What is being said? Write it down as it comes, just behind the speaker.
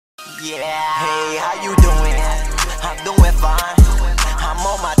Yeah, hey, how you doing? I'm doing fine. I'm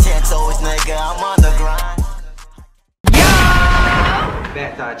on my 10 toes, nigga. I'm on the grind.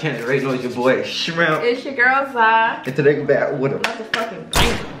 Back to our channel, right? Know it's your boy Shrimp. It's your girl Zai. And today we're back with a Motherfucking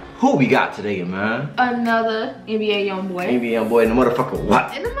banger. Who we got today, man? Another NBA YoungBoy. NBA YoungBoy and the motherfucker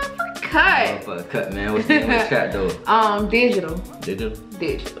what? And the motherfucker cut. Motherfucker cut, man. What's the name of the track though? Digital. Digital?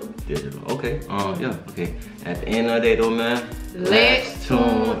 Digital. Digital. Okay. Yeah. Okay. At the end of the day, though, man. Let's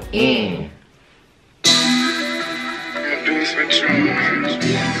tune in.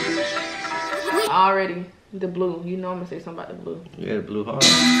 Already the blue. You know I'm gonna say something about the blue. Yeah, the blue heart. We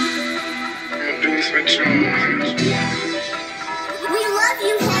love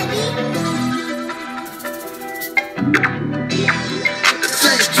you, Heavy.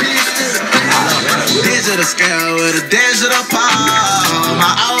 Digital scale with a digital palm.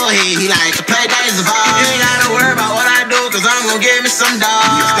 My old he like to play games of all. You ain't gotta worry about what I do, cause I'm gonna give me some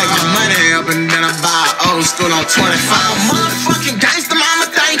dogs. Take my money up and then I buy old school on 25. Motherfucking gangster,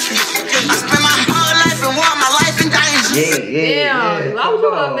 mama, thank you. I spent my whole life and want my life in danger. Damn, why would you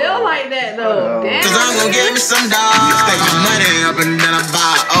gonna feel like that though? Damn. Cause I'm gonna give me some dogs. Take my money up and then I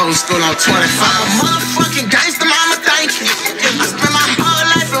buy old school on 25. Motherfucking gangster, mama, thank you. I spent my whole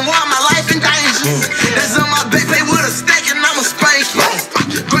life and want my life in danger. That's on my back, play with a stick and I'ma spank you.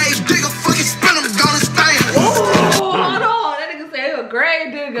 Grave digger, fucking spin him, gonna stain. Hold on, that nigga said he a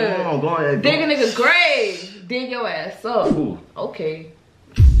grave digger. Go on, Dig a nigga grave. Dig your ass up. Ooh. Okay.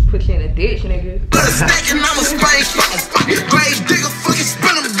 Put you in a ditch, nigga. With a stick and I'ma spank you. Grave digger, fucking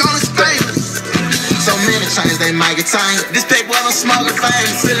spin him, gonna stain. So many chains, they might get timed. This paper I'm smoking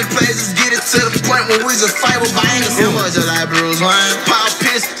fame. Silly places, get it to the point where we just fight with bangers. It was just like Bruce Wayne. Paul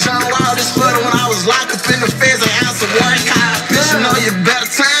Pierce, John Wild, this footer when I was locked up in the feds. An ounce of one kind. Bitch, you know you better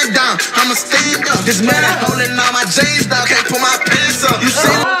turn down. I'ma stand up. This man holding on my jeans down. Can't put my pants up. You see?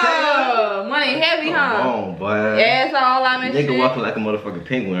 Money heavy, huh? Oh, boy. Ass all I'm in Nigga shit. walking like a motherfucking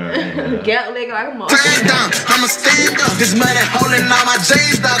penguin right now. Get leg like a Turn motherfucker. down, I'ma stand up. This money holding on my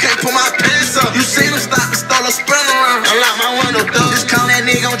jeans down. Can't put my pants up. You seen him stop and stole a spin around. I lock my window though. Just call that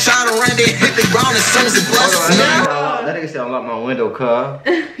nigga, I'm trying to run it. Hit the ground as soon as it busts. That nigga said unlock my window, cuz.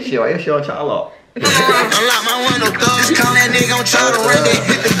 Shit, why you shit on y'all lock? Unlock my window though. Just call that nigga, I'm trying to run it.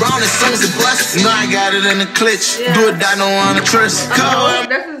 Hit the ground as soon as it busts. Know I got it in the clutch. Yeah. Do it, die, no one to trust.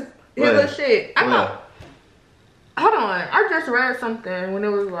 That's his little shit. Hold on, I just read something when it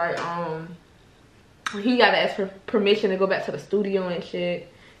was like, he got to ask for permission to go back to the studio and shit,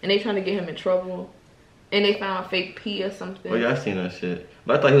 and they trying to get him in trouble, and they found fake pee or something. Oh yeah, I seen that shit.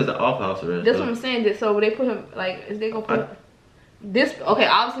 But I thought he was an off-house arrest. That's what I'm saying. So they put him like, is they gonna put this? Okay,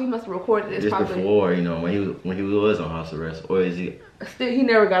 obviously he must have recorded this just probably before, you know, when he was on house arrest, or is he? Still, he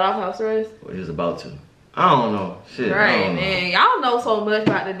never got off house arrest. Or he was about to. I don't know. Shit. Right, man. Y'all know so much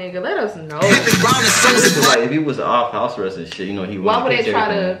about the nigga. Let us know. Hit the ground as soon as it busts. Like if he was off house arrest and shit, you know, he would. Why would they try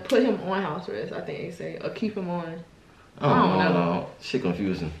to put him on house arrest? I think they say, or keep him on. I don't know. Shit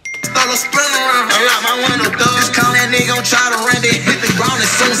confusing. Stole a spin around. Unlock my window though. Just call that nigga, I'm trying to run it. Hit the ground as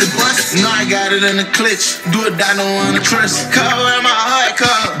soon as it busts. Know I got it in the clutch. Do it, die, no one to trust. Cover in my heart,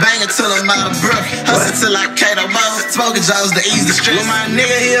 cover. Bang it till I'm out of breath. Hustle till I can't no more. Smoking jaws the ease the stress. With my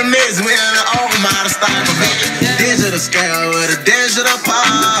nigga, he a miss. We in the open mind to start for me. Digital scale with a digital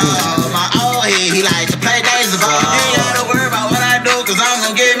palm. My old he like to play games of all. You ain't gotta worry about what I do, cause I'm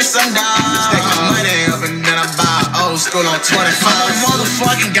gonna give me some dogs. Take my money up and then I buy old school on 25.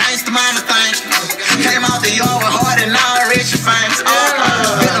 Motherfucking gangster, mama thing. Came out the yard with hard and now rich and famous.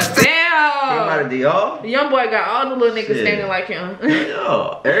 Damn. Y'all? The young boy got all the little niggas standing like him.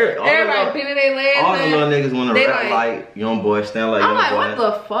 Yeah. Everybody pinning their legs. All the little niggas want to rap like young boy, stand like young boy. I'm like, what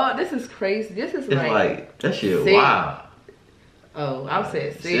the fuck? This is crazy. This is like that shit. sick. Wow. Oh, I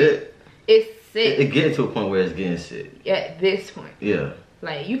said sick. Sick. It's sick. It getting to a point where it's getting sick. At this point. Yeah.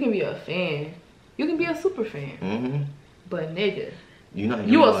 Like you can be a fan. You can be a super fan. Mm-hmm. But nigga, you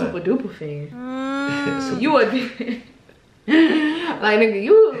a super duper fan. You a like nigga,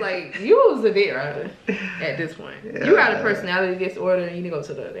 you was a dick rider at this point. Yeah. You got a personality disorder and you need to go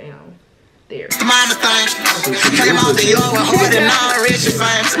to the damn therapy. Mama thing. Came out the yard with hard and now rich and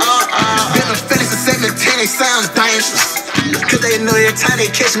famous. Been a finish at 17, they sound dangerous. Cause they know every time they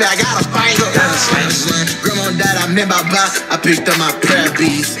catch me, I got a banger. Grandma died, I remember about. I picked up my prayer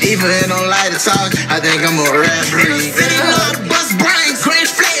beats. Even if I don't like to talk, I think I'm a rap breed. Bust brains, green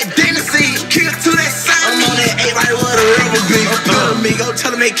flag, demon seed. Kill to that sound. I'm on that 8 right where the river be. Go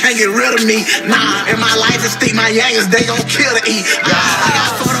tell them they can't get rid of me. Nah, in my life, just think my youngest, they gon' kill to eat. I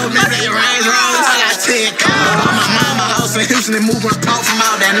got photos, man, they Range Rovers. I got 10 cars. Bought my mama house in Houston and moved my pop from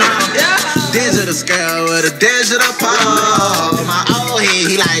out that now. Digital scale with a digital pole. My old head,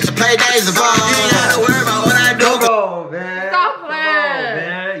 he like to play days of old. You ain't gotta worry about what I do. Come on, man. Stop playing.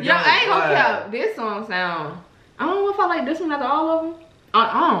 Man. Yo, I ain't gonna cap. This song sound. I don't know if I like this one out of all of them. I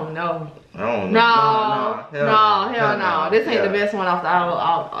don't know. I don't know. Hell no. This ain't the best one off the album.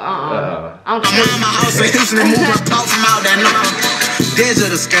 I'm in my house in Houston, moving pop from out that number.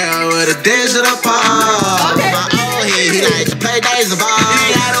 Digital scale with a digital pole. Okay. My old head, he like to play days of old.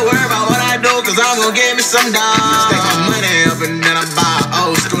 You ain't gotta worry about what I do, cause I'm gonna give me some dollars. Stack my money up and then I buy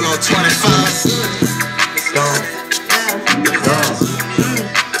old school on 21st. Go.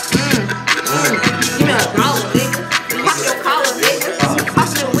 Give me a dollar, nigga. Pop your collar, nigga. Pop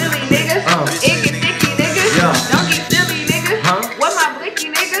your willy, nigga. Icky dicky, nigga. Yeah. Don't get silly, nigga. What my blicky,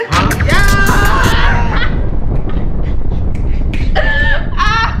 nigga?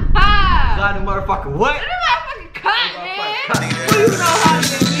 Got the motherfucker what? This motherfucking cut, man. Who you know harder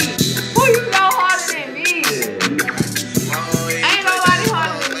than me? Who you know harder than me? Ain't nobody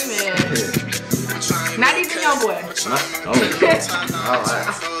harder than me, man. Not even YoungBoy. Alright.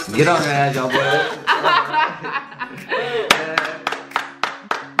 Get on your ass, YoungBoy.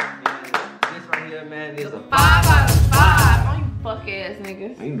 This right here, man, is a 5 out of 5 on you fuck ass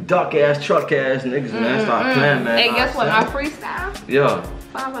niggas. You duck ass, truck ass niggas, man. Start playing, man. Hey, guess what? My freestyle? Yeah.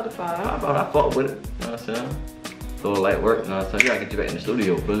 5 out of 5. I fuck with it. You know what I'm saying? Little light work, you know what I'm saying? You gotta get you back in the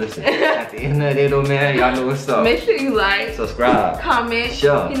studio. But listen, at the end of the day though, man, y'all know what's up. Make sure you like, subscribe, comment,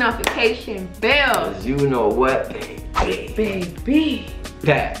 sure. hit notification bell. Cause you know what, Baby.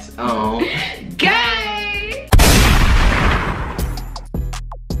 That's Gang!